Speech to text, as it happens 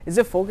Is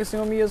it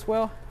focusing on me as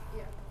well?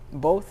 Yeah.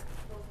 Both?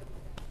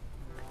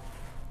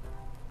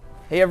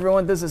 Hey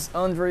everyone, this is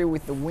Andre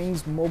with the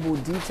Wings Mobile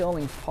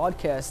Detailing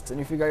Podcast.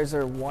 And if you guys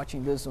are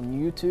watching this on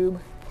YouTube,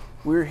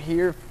 we're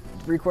here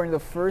recording the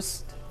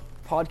first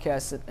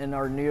podcast in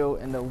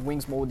the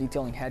Wings Mobile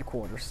Detailing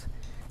headquarters.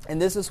 And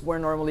this is where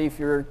normally if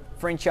you're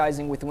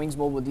franchising with Wings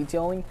Mobile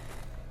Detailing,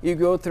 you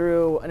go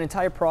through an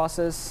entire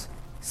process,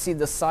 see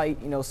the site,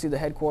 see the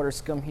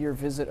headquarters, come here,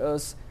 visit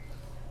us.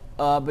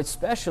 But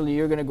especially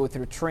you're gonna go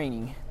through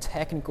training,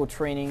 technical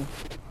training,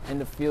 and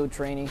the field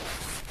training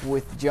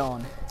with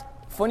John.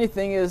 Funny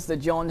thing is that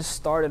John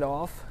started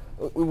off,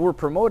 we were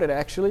promoted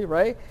actually,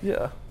 right?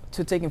 Yeah.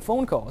 To taking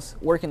phone calls,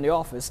 work in the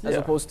office, as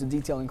opposed to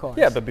detailing cars.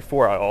 Yeah, but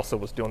before I also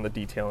was doing the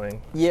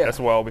detailing as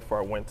well before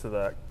I went to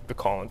the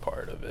calling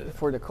part of it.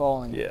 For the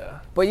calling. Yeah.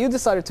 But you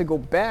decided to go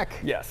back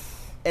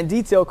Yes. and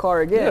detail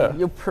car again. Yeah.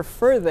 You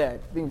prefer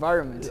that, the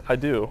environment. I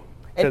do.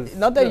 And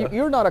not that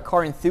you're not a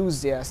car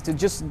enthusiast, to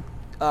just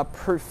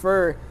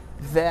prefer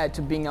that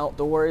to being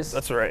outdoors.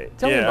 That's right.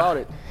 Tell me about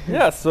it.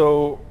 Yeah,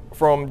 so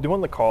from doing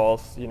the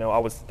calls, I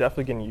was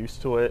definitely getting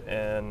used to it,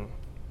 and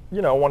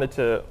I wanted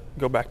to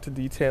go back to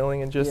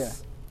detailing and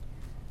just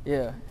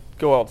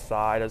go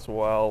outside as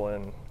well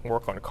and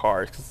work on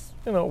cars, because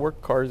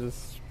work cars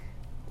is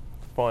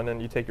fun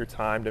and you take your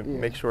time to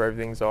make sure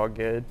everything's all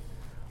good.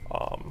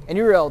 And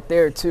you're out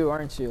there too,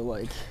 aren't you?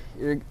 Like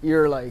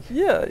you're like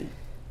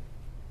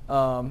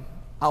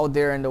out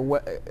there in the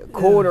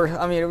cold, or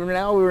I mean,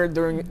 now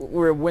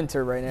we're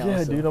winter right now.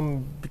 Yeah, so. dude,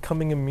 I'm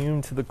becoming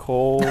immune to the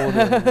cold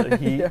and the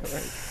heat. Right.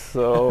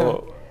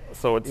 So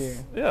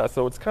it's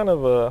so it's kind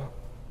of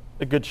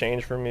a good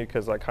change for me,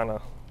 because I kind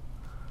of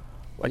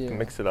like to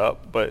mix it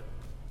up. But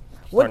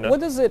what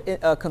does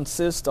it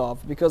consist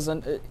of? Because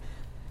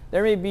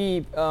there may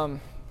be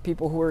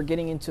people who are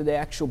getting into the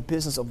actual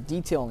business of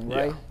detailing,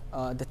 right?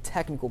 The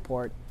technical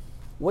part.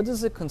 What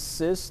does it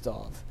consist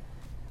of?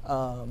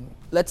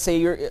 Let's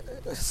say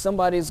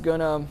somebody's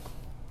gonna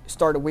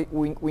start a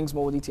Wings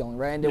Mobile Detailing,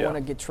 right? And they want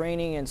to get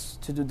training and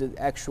to do the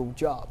actual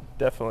job.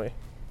 Definitely.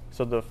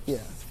 So the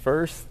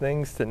first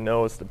things to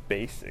know is the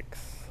basics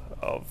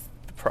of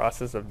the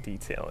process of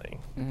detailing.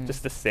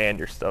 Just the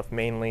standard stuff,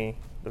 mainly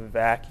the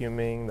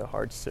vacuuming, the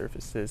hard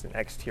surfaces, and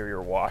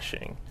exterior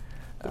washing.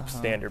 The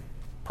standard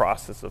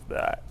process of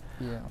that.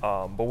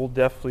 But we'll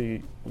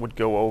definitely would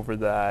go over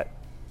that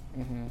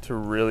to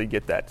really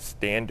get that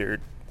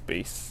standard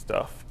base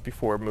stuff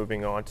before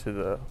moving on to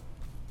the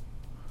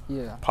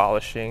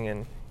polishing,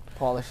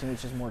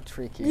 which is more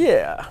tricky.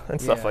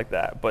 And stuff like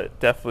that. But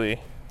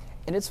definitely.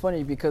 And it's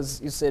funny because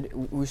you said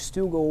we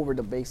still go over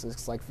the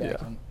basics like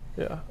vacuum.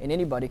 And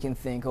anybody can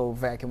think, oh,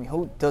 vacuuming,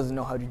 who doesn't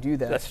know how to do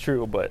that? That's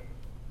true, but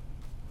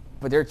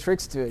there are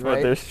tricks to it, right?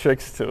 But there's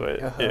tricks to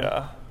it,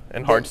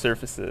 and hard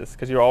surfaces,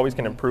 because you're always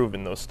going to improve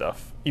in those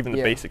stuff, even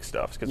the basic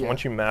stuff, because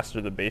once you master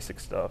the basic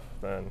stuff,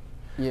 then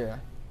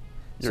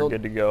you're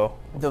good to go.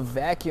 The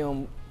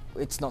vacuum,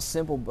 it's not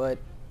simple, but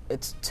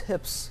it's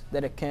tips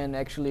that it can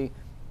actually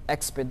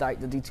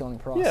expedite the detailing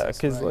process. Yeah,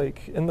 because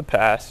like in the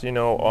past,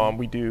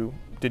 we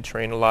did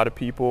train a lot of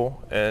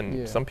people,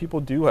 and some people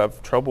do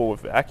have trouble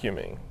with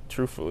vacuuming,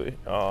 truthfully.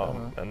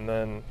 And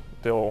then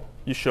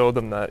you show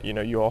them that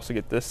you also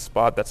get this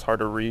spot that's hard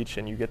to reach,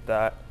 and you get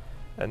that,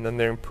 and then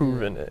they're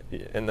improving it,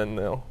 and then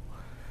they'll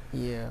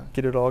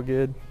get it all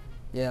good.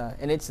 Yeah,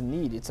 and it's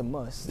a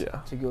must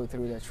to go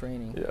through that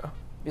training. Yeah.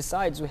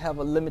 Besides, we have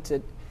a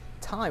limited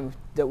time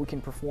that we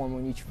can perform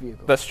on each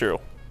vehicle. That's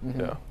true.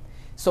 Yeah.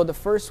 So the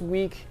first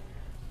week,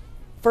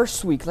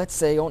 let's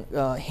say on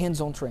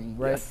hands-on training,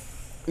 right?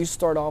 Yes. You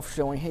start off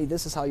showing, hey,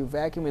 this is how you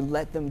vacuum, and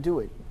let them do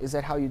it. Is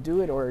that how you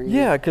do it, or?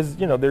 Yeah, because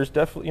there's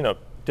definitely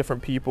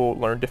different people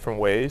learn different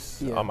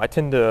ways. Yeah. I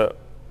tend to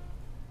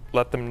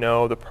let them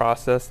know the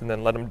process and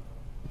then let them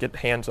get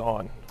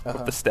hands-on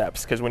with the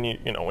steps, because when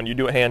you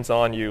do it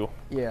hands-on, you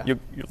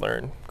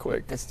learn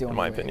quick. That's the only in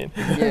my way. opinion.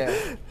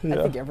 I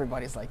think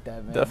everybody's like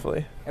that, man.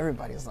 Definitely.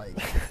 Everybody's like,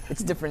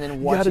 it's different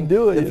than watching.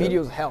 do it. The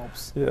videos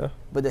helps. Yeah.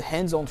 But the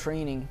hands-on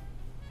training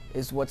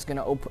is what's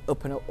gonna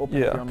open up your mind.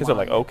 Yeah, because they're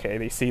like, okay,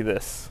 they see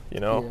this,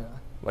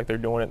 like they're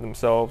doing it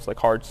themselves, like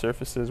hard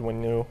surfaces.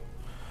 When you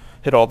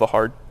hit all the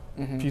hard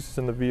pieces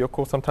in the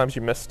vehicle, sometimes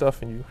you miss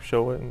stuff and you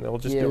show it, and they'll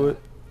just do it.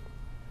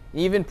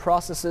 Even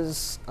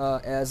processes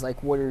as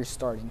like what are you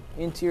starting,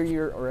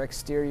 interior or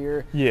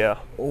exterior? Yeah.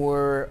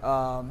 Or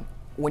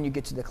when you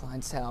get to the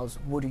client's house,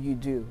 what do you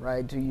do,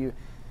 right? Do you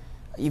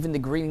even the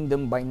greeting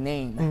them by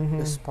name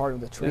is part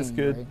of the training? It's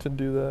good right? to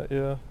do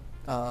that.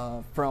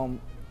 Yeah.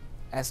 From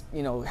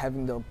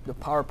having the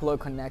power plug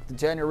connect the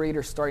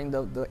generator, starting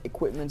the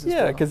equipment.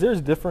 Yeah, because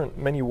there's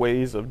many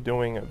ways of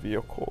doing a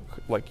vehicle.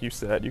 Like you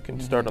said, you can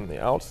start on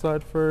the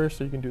outside first,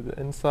 or you can do the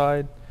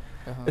inside.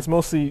 It's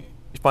mostly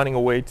finding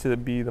a way to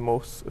be the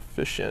most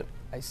efficient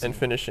and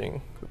finishing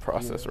the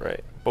process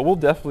right. But we'll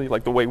definitely,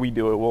 like the way we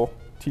do it, we'll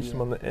teach them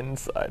on the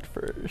inside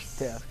first.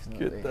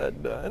 Definitely. Get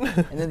that done.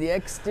 And then the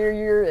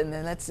exterior, and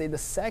then let's say the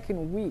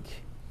second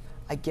week,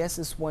 I guess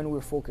is when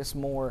we're focused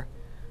more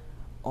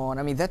on,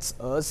 I mean, that's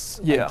us.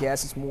 I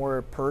guess it's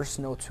more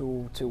personal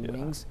to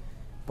Wings.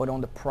 but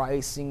on the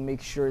pricing,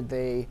 make sure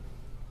they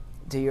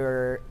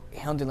are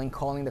handling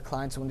calling the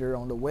clients when they're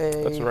on the way.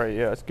 That's right.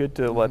 Yeah, it's good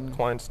to let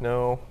clients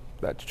know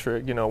that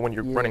trick. You know, when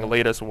you're running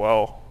late as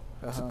well,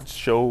 to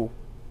show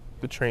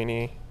the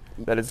trainee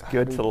that it's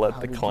good to let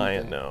the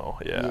client know.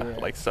 Yeah,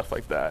 like stuff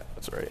like that.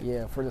 That's right.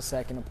 Yeah, for the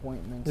second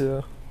appointment.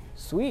 Yeah.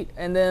 Sweet.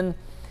 And then,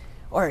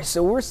 all right,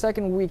 so we're the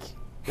second week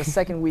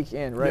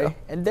in, right? Yeah.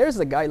 And there's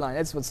the guideline.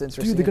 That's what's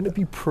interesting. Dude, they're gonna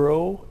be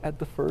pro at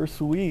the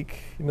first week.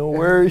 No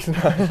worries.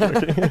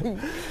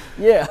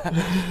 Yeah.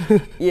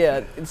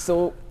 Yeah.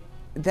 So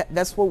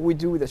that's what we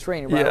do with the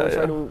training, right? Yeah, we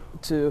try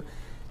to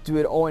do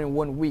it all in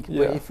 1 week.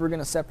 Yeah. But if we're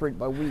gonna separate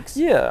by weeks.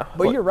 Yeah.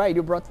 But you're right.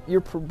 You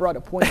brought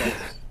a point up.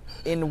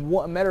 In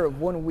a matter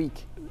of 1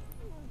 week,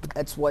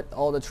 that's what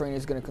all the training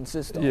is gonna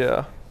consist of.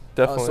 Yeah,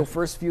 definitely. So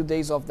first few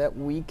days of that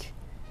week,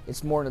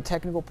 it's more on the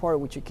technical part,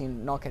 which you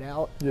can knock it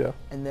out. Yeah.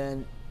 And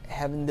then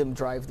having them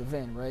drive the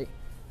van, right?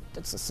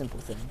 That's a simple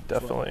thing.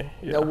 Definitely.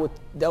 Well. Yeah.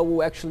 That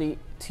will actually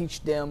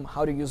teach them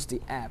how to use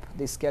the app,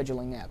 the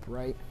scheduling app,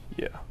 right?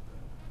 Yeah.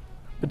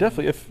 But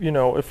definitely,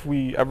 if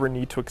we ever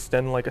need to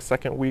extend like a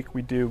second week,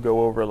 we do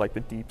go over like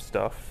the deep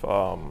stuff.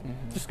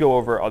 Just go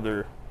over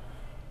other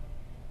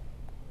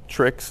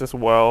tricks as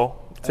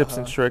well, tips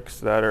and tricks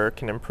that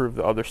can improve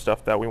the other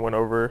stuff that we went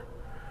over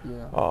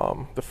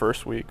the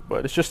first week.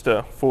 But it's just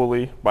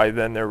by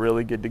then they're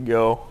really good to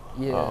go.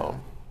 Yeah.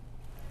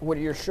 What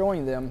you're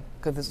showing them,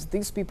 because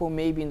these people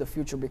maybe in the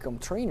future become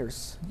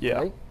trainers,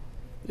 right?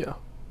 Yeah.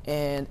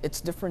 And it's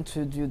different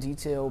to do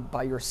detail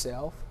by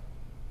yourself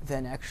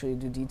than actually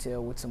do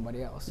detail with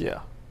somebody else. Yeah.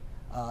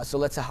 So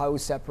let's say how we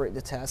separate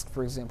the task,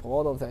 for example.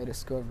 All of that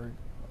is covered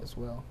as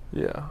well.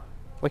 Yeah.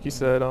 Like you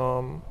said,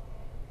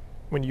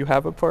 when you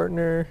have a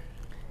partner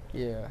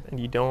and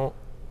you don't,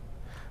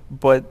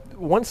 but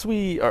once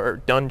we are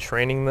done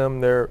training them,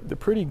 they're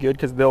pretty good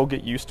because they'll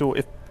get used to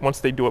it. Once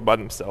they do it by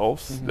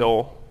themselves,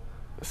 they'll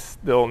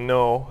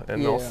know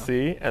and they'll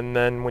see. And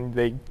then when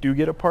they do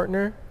get a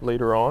partner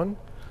later on,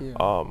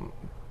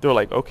 they're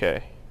like,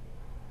 okay.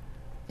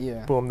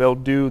 Yeah. Boom, they'll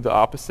do the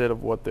opposite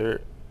of what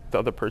the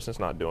other person's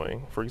not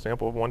doing. For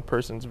example, if one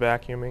person's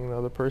vacuuming, the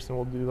other person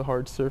will do the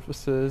hard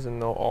surfaces,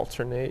 and they'll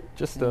alternate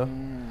just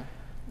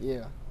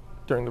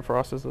during the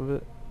process of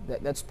it.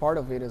 That's part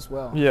of it as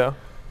well. Yeah.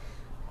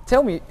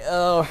 Tell me,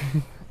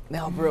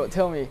 now, bro,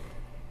 tell me,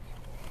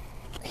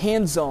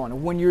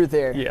 hands-on, when you're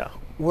there,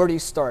 where do you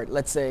start?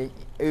 Let's say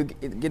you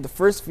get the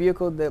first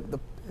vehicle,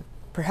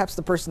 perhaps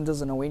the person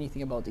doesn't know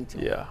anything about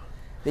detail. Yeah.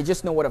 They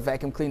just know what a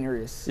vacuum cleaner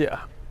is.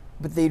 Yeah.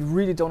 But they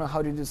really don't know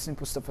how to do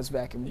simple stuff as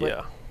vacuum.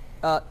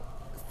 But,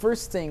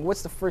 first thing,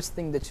 what's the first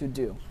thing that you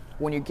do?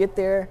 When you get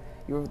there,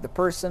 you're the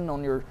person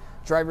on your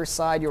driver's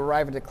side, you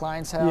arrive at the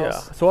client's house.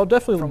 Yeah, so I'll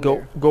definitely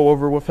go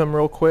over with him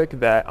real quick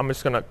that I'm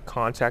just going to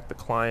contact the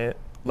client,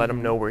 let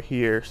them know we're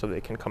here so they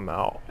can come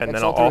out. And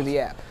then I'll through the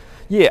app.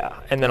 Yeah,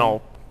 and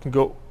then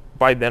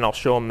by then I'll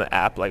show them the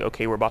app, like,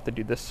 okay, we're about to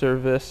do this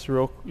service,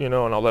 and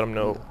I'll let them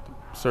know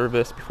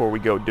service before we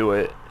go do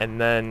it. And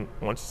then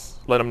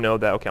let them know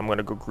that, okay, I'm going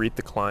to go greet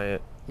the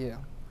client. Yeah.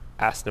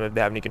 Ask them if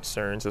they have any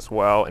concerns as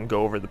well, and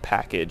go over the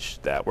package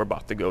that we're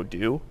about to go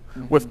do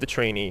with the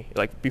trainee,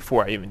 like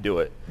before I even do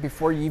it.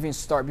 Before you even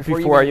start.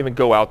 Before I even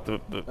go out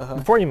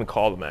before I even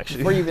call them, actually.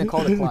 Before you even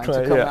call the client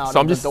to come out. So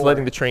I'm just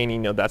letting the trainee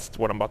know that's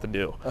what I'm about to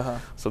do.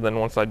 So then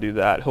once I do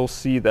that, he'll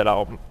see that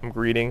I'm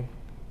greeting,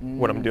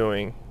 what I'm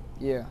doing.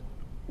 Yeah.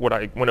 What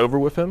I went over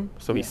with him.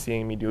 So he's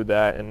seeing me do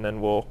that, and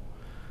then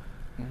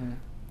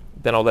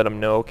then I'll let him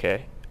know,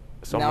 okay.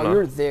 So now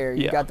you're there.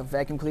 You got the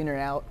vacuum cleaner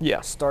out. Yeah.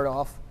 Start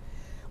off.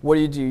 What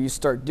do? You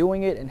start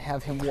doing it and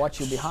have him watch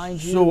you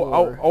behind you?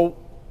 So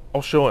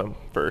I'll show him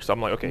first.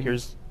 I'm like, okay,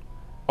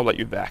 I'll let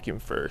you vacuum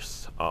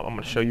first. I'm going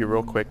to show you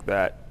real quick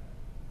that,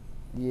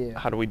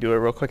 how do we do it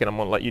real quick, and I'm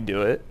going to let you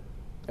do it,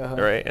 all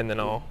right? And then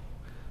I'll,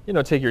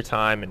 take your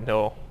time, and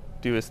he'll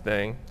do his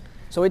thing.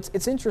 So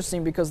it's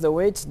interesting because the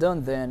way it's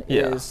done then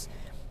is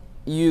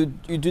you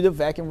do the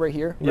vacuum right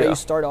here, right? You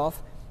start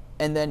off,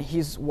 and then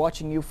he's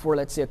watching you for,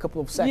 let's say, a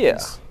couple of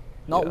seconds.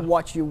 Not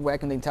watch you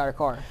vacuum the entire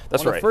car.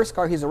 That's right. On the first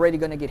car, he's already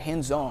going to get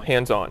hands-on.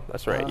 Hands-on,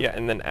 that's right,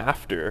 And then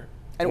after,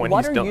 and when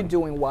what he's are done, you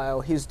doing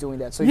while he's doing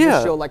that? So you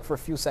just show, like, for a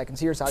few seconds,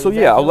 here's how you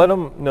vacuum. So I'll let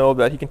him know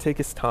that he can take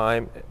his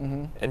time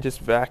and just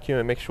vacuum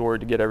and make sure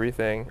to get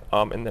everything.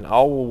 And then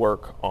I will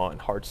work on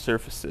hard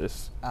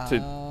surfaces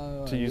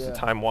to use the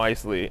time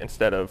wisely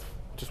instead of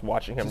just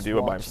watching him do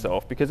it by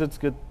himself, because it's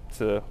good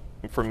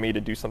for me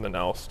to do something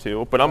else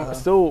too. But I'm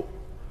still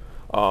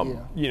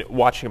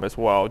watching him as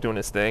well, doing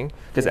his thing,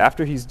 because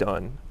after he's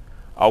done,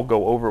 I'll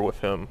go over with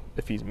him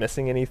if he's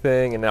missing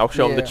anything, and I'll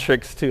show him the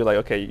tricks too, like,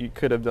 okay, you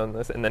could have done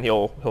this, and then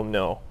he'll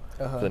know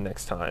for the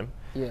next time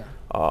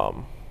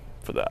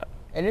for that.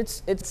 And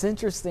it's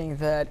interesting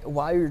that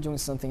while you're doing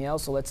something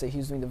else, so let's say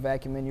he's doing the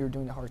vacuum and you're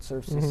doing the hard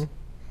surfaces,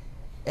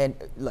 and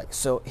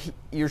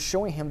you're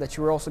showing him that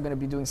you're also going to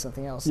be doing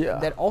something else.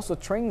 That also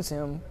trains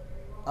him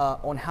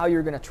on how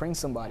you're going to train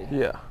somebody.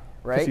 Yeah.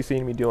 Right. Because he's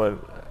seen me doing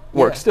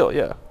work still.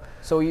 Yeah.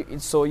 So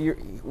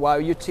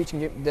while you're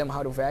teaching them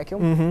how to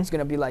vacuum, it's going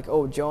to be like,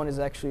 oh, John is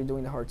actually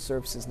doing the hard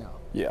surfaces now.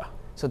 Yeah.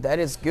 So that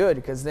is good,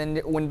 because then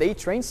when they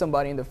train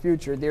somebody in the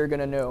future, they're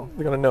gonna know.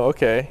 They're gonna know.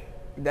 Okay.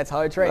 That's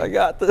how I train. I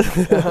got this.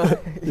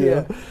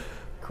 Yeah.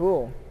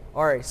 Cool.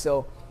 All right.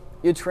 So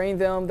you trained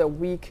them the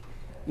week.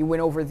 You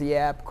went over the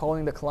app,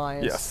 calling the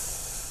clients.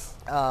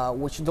 Yes.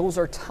 Which those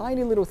are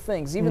tiny little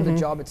things. Even the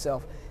job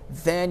itself.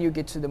 Then you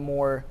get to the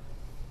more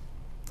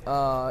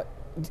the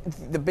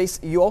base.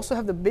 You also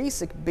have the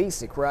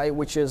basic, right?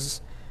 Which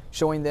is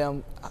showing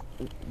them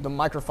the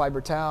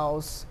microfiber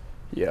towels.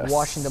 Yes.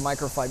 Washing the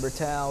microfiber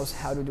towels,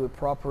 how to do it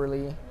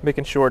properly.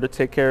 Making sure to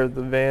take care of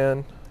the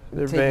van.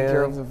 Taking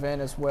care of the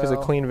van as well. Because a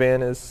clean van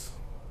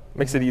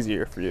makes it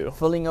easier for you.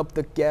 Filling up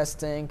the gas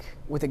tank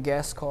with a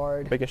gas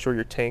card. Making sure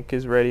your tank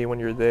is ready when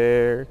you're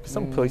there. 'Cause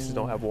some places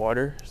don't have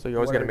water, so you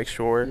always got to make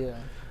sure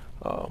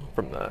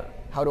from that.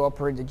 How to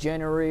operate the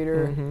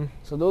generator.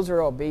 So those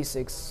are all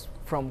basics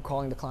from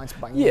calling the clients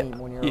by name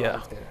when you're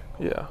arrived there.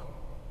 Yeah.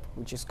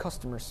 Which is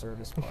customer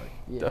service part.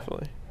 Yeah.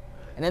 Definitely.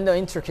 And then the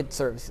intricate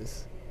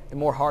services, the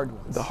more hard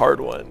ones. The hard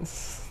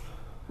ones.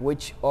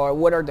 What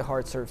are the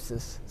hard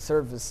services?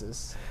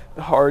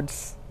 The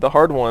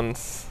hard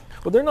ones.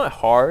 Well, they're not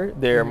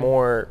hard. They're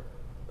more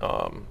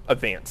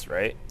advanced,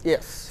 right?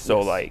 Yes. So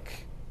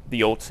like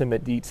the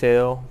ultimate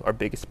detail, our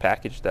biggest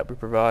package that we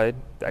provide,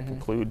 that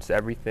includes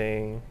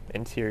everything,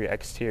 interior,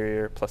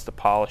 exterior, plus the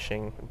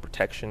polishing and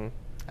protection,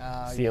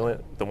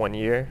 sealant, the 1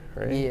 year,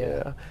 right?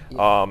 Yeah.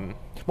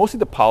 Mostly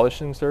the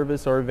polishing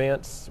service are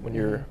advanced when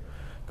you're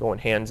going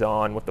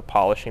hands-on with the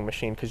polishing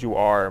machine, because you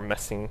are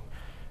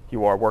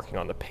working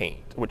on the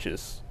paint, which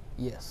is,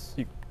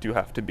 you do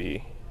have to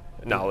be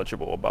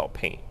knowledgeable about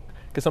paint.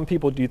 Because some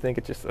people do think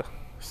it's just a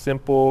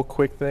simple,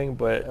 quick thing,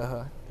 but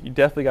you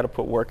definitely got to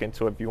put work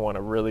into it if you want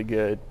a really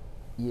good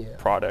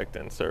product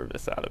and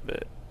service out of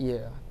it.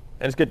 Yeah.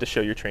 And it's good to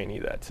show your trainee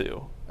that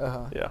too.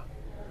 Yeah.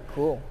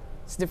 Cool.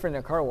 It's different than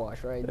a car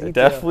wash, right?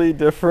 Definitely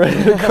different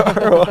than a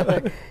car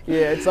wash.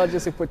 Yeah, it's not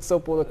just you put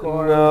soap on the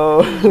car,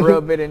 no.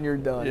 rub it, and you're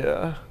done.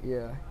 Yeah.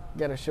 Yeah.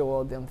 Got to show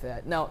all them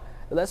that. Now,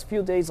 the last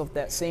few days of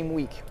that same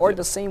week, or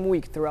the same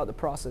week throughout the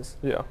process.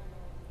 Yeah.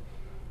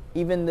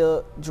 Even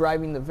the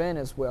driving the van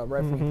as well,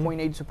 right? From point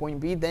A to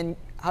point B. Then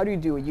how do you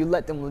do it? You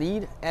let them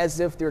lead as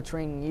if they're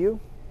training you,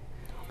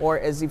 or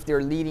as if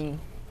they're leading,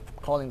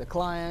 calling the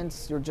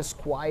clients. You're just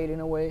quiet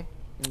in a way.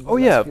 Oh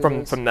yeah,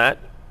 from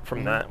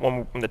that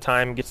when the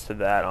time gets to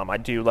that, I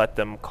do let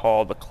them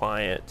call the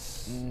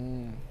clients.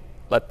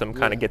 Let them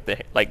kind of get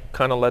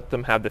let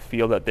them have the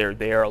feel that they're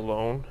there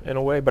alone in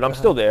a way, but I'm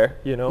still there,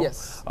 you know.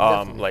 Yes.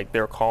 Like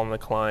they're calling the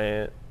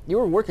client. You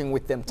were working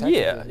with them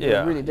technically.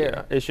 Yeah, really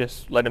there. Yeah. It's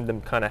just letting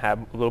them kind of have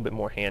a little bit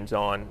more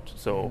hands-on,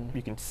 so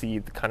you can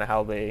see kind of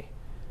how they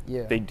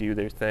do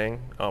their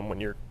thing when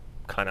you're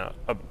kind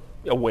of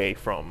away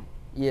from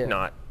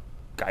not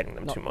guiding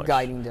them too much.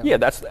 Guiding them. Yeah,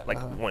 that's like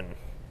when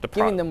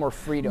giving them more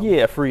freedom.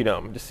 Yeah,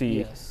 freedom to see.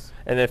 Yes.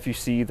 And if you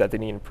see that they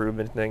need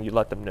improvement, then you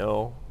let them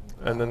know,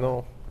 and then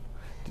they'll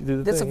do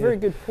the That's thing. a very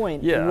good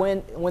point. Yeah.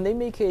 When they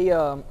make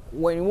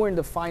when we're in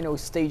the final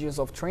stages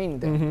of training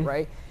them,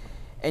 right?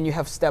 And you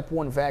have step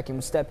 1 vacuum,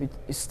 step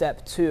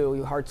 2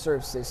 you hard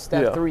surfaces,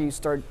 step 3 you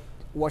start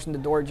washing the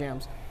door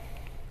jambs.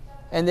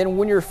 And then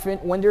when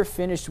they're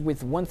finished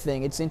with one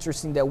thing, it's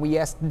interesting that we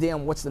ask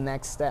them what's the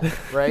next step,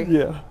 right?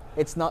 Yeah.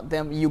 It's not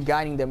you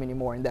guiding them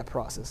anymore in that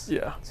process.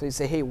 Yeah. So you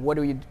say, hey, what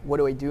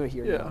do I do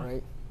here now,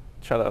 right?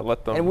 Try to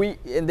let them.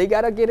 And they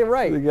gotta get it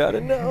right. They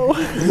gotta know.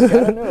 They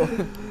gotta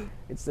know.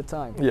 It's the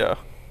time. Yeah.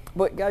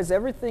 But guys,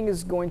 everything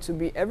is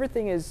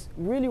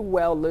really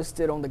well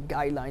listed on the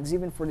guidelines,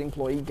 even for the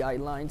employee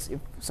guidelines. If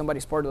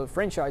somebody's part of the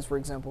franchise, for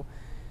example,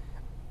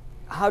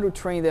 how to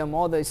train them,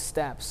 all these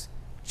steps.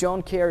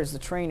 John carries the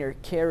trainer,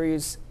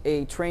 carries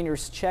a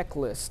trainer's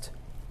checklist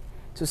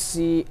to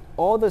see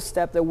all the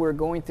steps that we're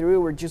going through.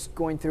 We're just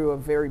going through a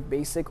very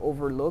basic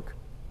overlook,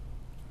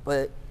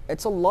 but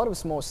it's a lot of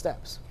small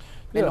steps.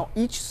 And on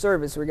each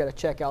service, we got to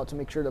check out to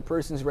make sure the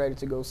person's ready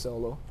to go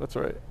solo. That's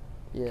right.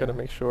 Yeah. Got to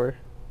make sure.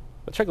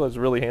 The checklist is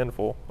really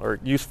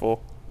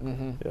useful.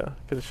 Yeah,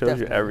 because it shows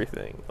you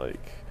everything.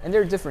 And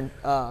they're different.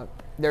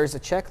 There's a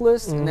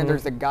checklist, and then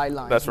there's the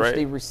guidelines. That's right. Which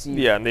they receive.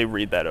 Yeah, and they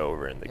read that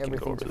over, and they can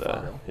go over that.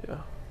 Follow. Yeah.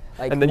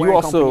 Like and then you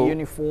also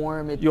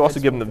uniform. You also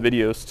give them the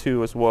videos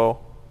too, as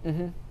well,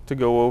 to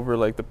go over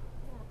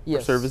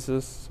the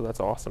services. So that's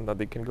awesome that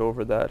they can go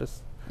over that.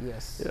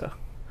 Yes. Yeah.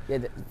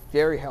 Yeah,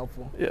 very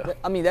helpful. Yeah.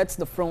 I mean, that's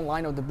the front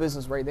line of the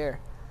business right there.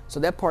 So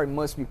that part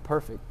must be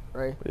perfect,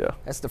 right? Yeah.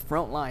 That's the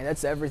front line.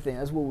 That's everything.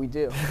 That's what we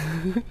do.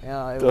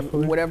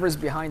 Definitely. Whatever's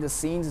behind the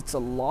scenes, it's a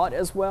lot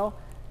as well,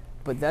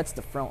 but that's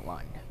the front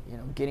line.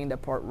 Getting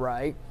that part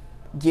right,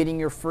 getting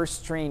your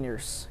first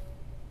trainers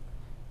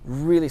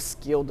really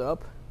skilled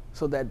up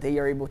so that they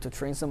are able to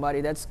train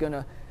somebody. That's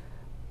gonna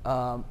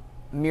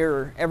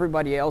mirror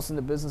everybody else in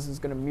the business. Is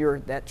gonna mirror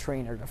that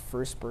trainer, the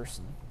first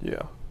person.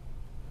 Yeah.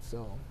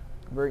 So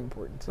very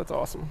important. That's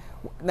awesome.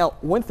 Now,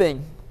 one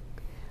thing.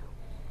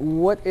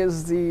 What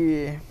is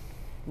the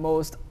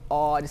most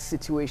odd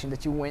situation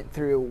that you went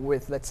through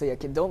with, let's say, a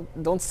kid?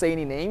 Don't say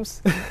any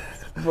names,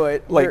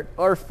 But Like-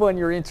 you're fun,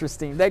 you're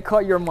interesting. That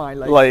caught your mind,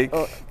 Like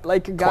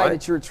like a guy client-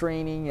 that you're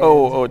training. And,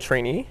 Oh,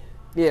 trainee?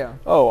 yeah.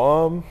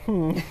 Oh,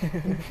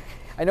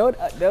 I know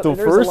The there's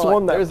first a lot.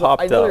 one that There's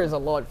popped I know up. there's a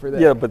lot for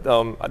that. Yeah, but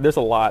there's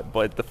a lot.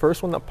 But the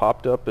first one that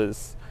popped up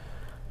is,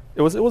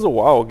 it was a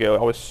while ago.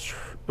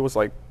 It was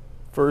like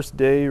first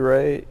day,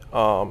 right?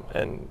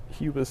 And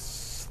he was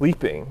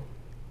sleeping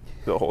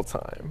the whole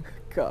time.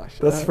 Gosh.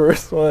 That's the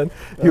first one.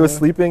 He was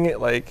sleeping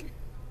like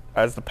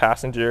as the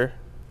passenger,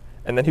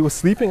 and then he was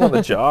sleeping on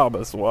the job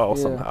as well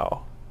Yeah.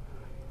 somehow.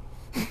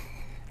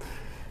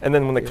 And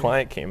then when the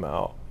client came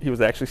out, he was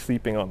actually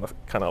sleeping on the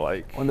kind of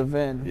like, on the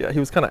van. yeah, he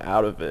was kind of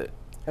out of it.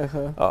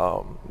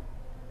 Uh-huh.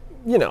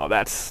 You know,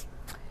 that's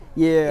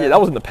Yeah. yeah, that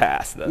was in the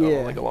past though,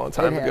 Yeah. like a long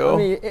time It ago. I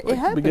mean, it like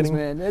happens, beginning-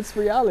 man. It's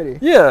reality.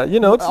 Yeah, you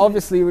know, it's,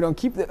 Obviously, we don't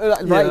keep the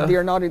right. Yeah. They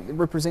are not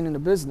representing the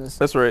business.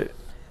 that's right.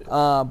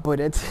 But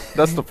it's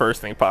That's the first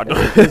thing popped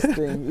up. this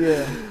thing.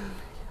 Yeah.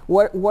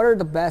 What are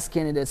the best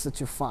candidates that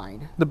you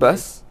find? The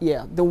best?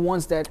 Yeah, the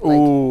ones that like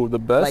Ooh, the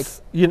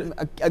best. You know,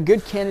 a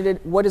good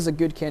candidate. What is a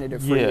good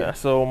candidate for you? yeah.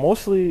 So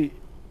mostly,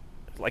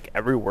 like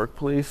every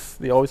workplace,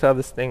 they always have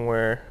this thing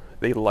where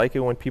they like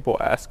it when people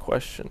ask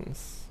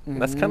questions.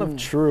 And that's kind of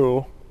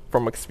true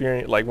from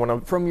experience. Like when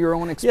I'm From your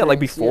own experience. yeah, like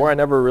before, I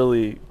never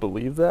really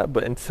believed that,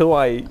 but until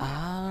I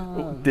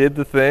Ah. did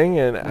the thing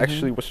and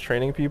actually was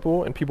training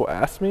people, and people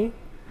asked me,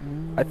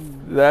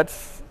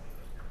 that's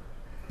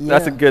a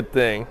Yeah. good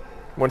thing.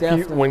 When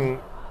Definitely. when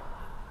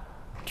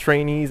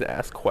trainees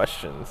ask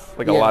questions,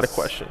 like a lot of Yes.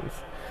 questions,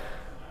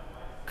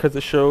 because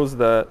it shows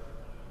that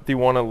they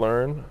want to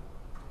learn,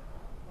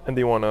 and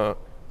they want to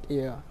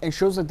Yeah, and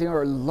shows that they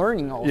are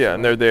learning also. yeah,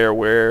 and they're there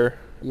where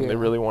and Yeah. they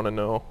really want to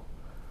know.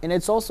 And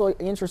it's also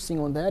interesting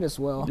on that as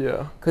well.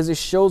 Yeah, Because it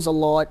shows a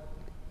lot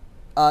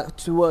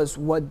to us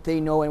what they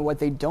know and what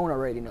they don't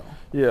already know.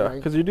 yeah, right?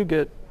 because you do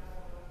get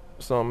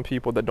some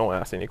people that don't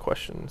ask any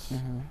questions.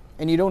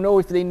 And you don't know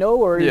if they know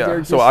or if they're Yeah,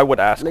 just so I would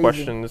ask lazy.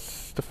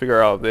 questions to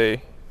figure out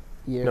they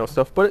Yeah. know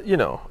stuff. But you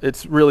know,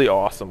 it's really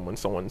awesome when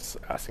someone's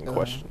asking Uh-huh.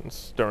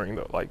 questions during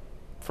the like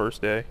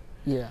first day.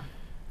 Yeah.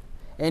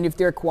 And if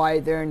they're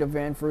quiet there in the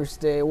van first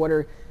day, what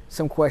are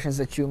some questions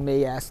that you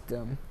may ask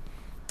them?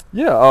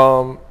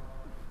 Yeah,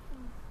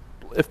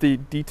 if they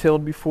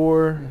detailed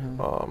before,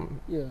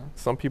 Yeah.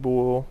 some people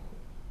will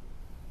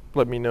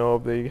let me know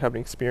if they have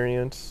any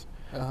experience.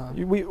 Uh-huh.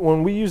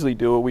 When we usually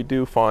do it, we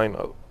do find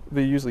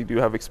they usually do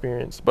have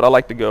experience, but I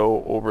like to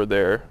go over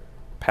their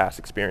past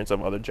experience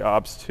of other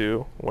jobs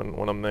too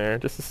when I'm there,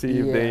 just to see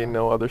if they Yeah.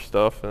 know other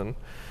stuff and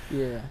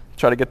Yeah.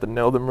 try to get to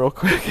know them real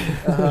quick.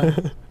 Uh-huh.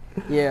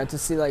 Yeah, to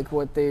see like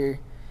what they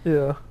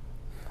Yeah.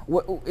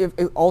 what if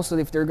also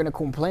if they're gonna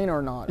complain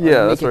or not. Or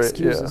Yeah, make that's right.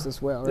 excuses Yeah.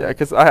 as well. Yeah, Right?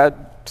 because I had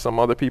some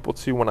other people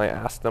too when I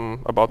asked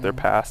them about their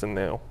past, and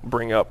they'll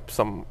bring up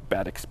some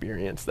bad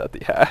experience that they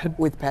had.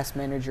 With past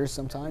managers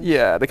sometimes.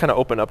 Yeah, they kind of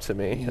open up to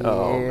me, and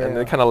they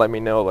Yeah. kind of let me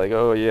know like,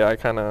 oh yeah, I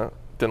kind of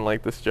didn't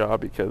like this job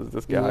because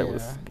this guy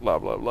was Yeah. blah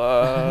blah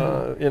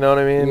blah. You know what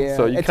I mean? Yeah,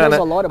 So you it tells kind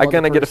a of, lot I about the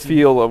kind of get a person.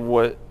 feel of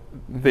what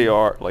they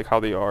are, like how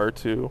they are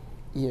too,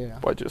 Yeah.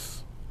 by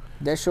just.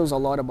 That shows a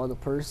lot about the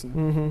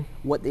person.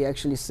 What they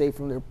actually say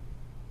from their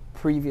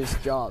previous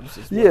jobs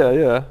as well. Yeah,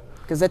 yeah,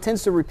 Because that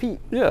tends to repeat.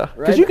 yeah. Right?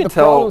 Because you can The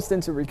tell. problems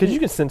tend to Because you repeat.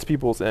 can sense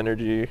people's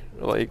energy,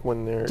 like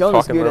when they're John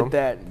is talking to good them. at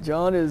that.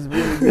 John is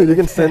really good. You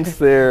can sense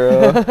their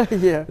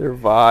Yeah. their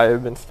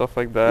vibe and stuff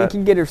like You that.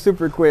 can get it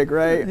super quick,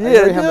 right? I Yeah,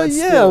 already have that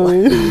yeah, skill.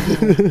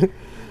 man.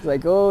 It's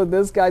like, oh,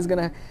 this guy's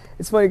gonna.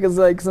 It's funny because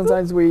like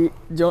sometimes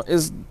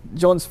is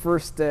John's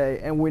first day,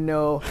 and we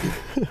know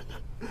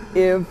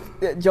if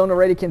John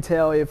already can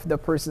tell if the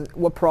person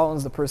what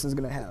problems the person's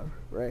gonna have,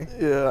 right?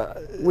 Yeah.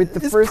 With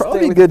the It's first probably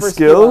day, a with good the first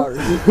few skill. hours.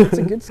 It's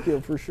a good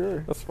skill for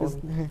sure. That's 'Cause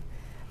funny.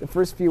 The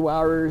first few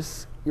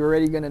hours, you're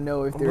already gonna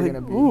know if I'm they're like,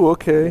 gonna be. ooh,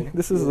 okay,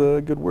 this is Yeah.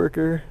 a good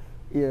worker.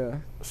 Yeah.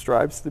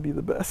 Strives to be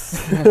the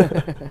best.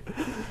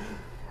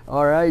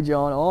 All right,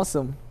 John.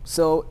 Awesome.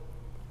 So,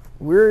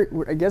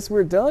 I guess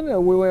we're done.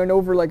 We went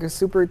over like a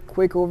super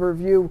quick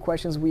overview of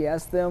questions we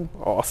asked them.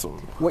 Awesome.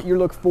 What you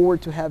look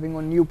forward to having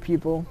on new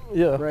people,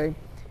 Yeah. right?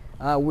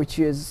 Which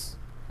is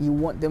you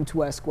want them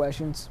to ask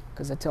questions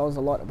because that tells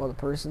a lot about the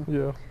person.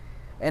 Yeah.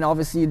 And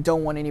obviously, you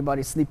don't want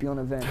anybody sleeping on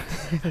a van.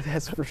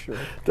 That's for sure.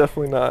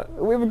 Definitely not.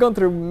 We've gone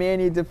through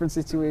many different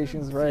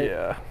situations, right?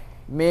 Yeah.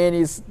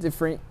 Many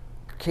different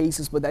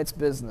cases, but that's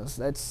business.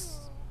 That's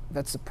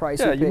the price.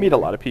 Yeah, you you pay, meet a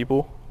right? lot of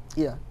people.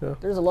 Yeah. Yeah.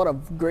 There's a lot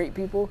of great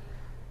people.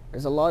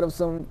 There's a lot of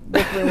some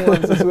different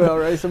ones as well,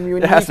 right? Some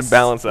unique. It has to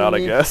balance out, I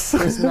unique guess.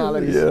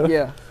 Personalities. Yeah.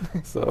 Yeah.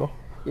 So,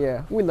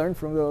 Yeah. We learn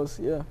from those.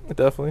 Yeah.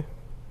 definitely.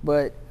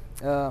 But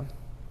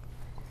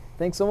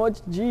thanks so much,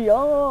 Gian.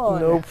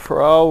 No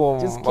problem.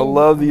 Just I keep-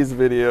 love these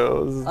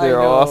videos. I They're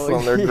know,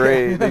 awesome. They're yeah.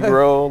 great. They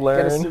grow, Gotta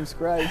learn.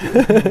 subscribe.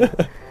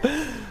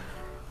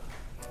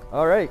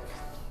 All right.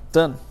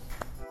 Done.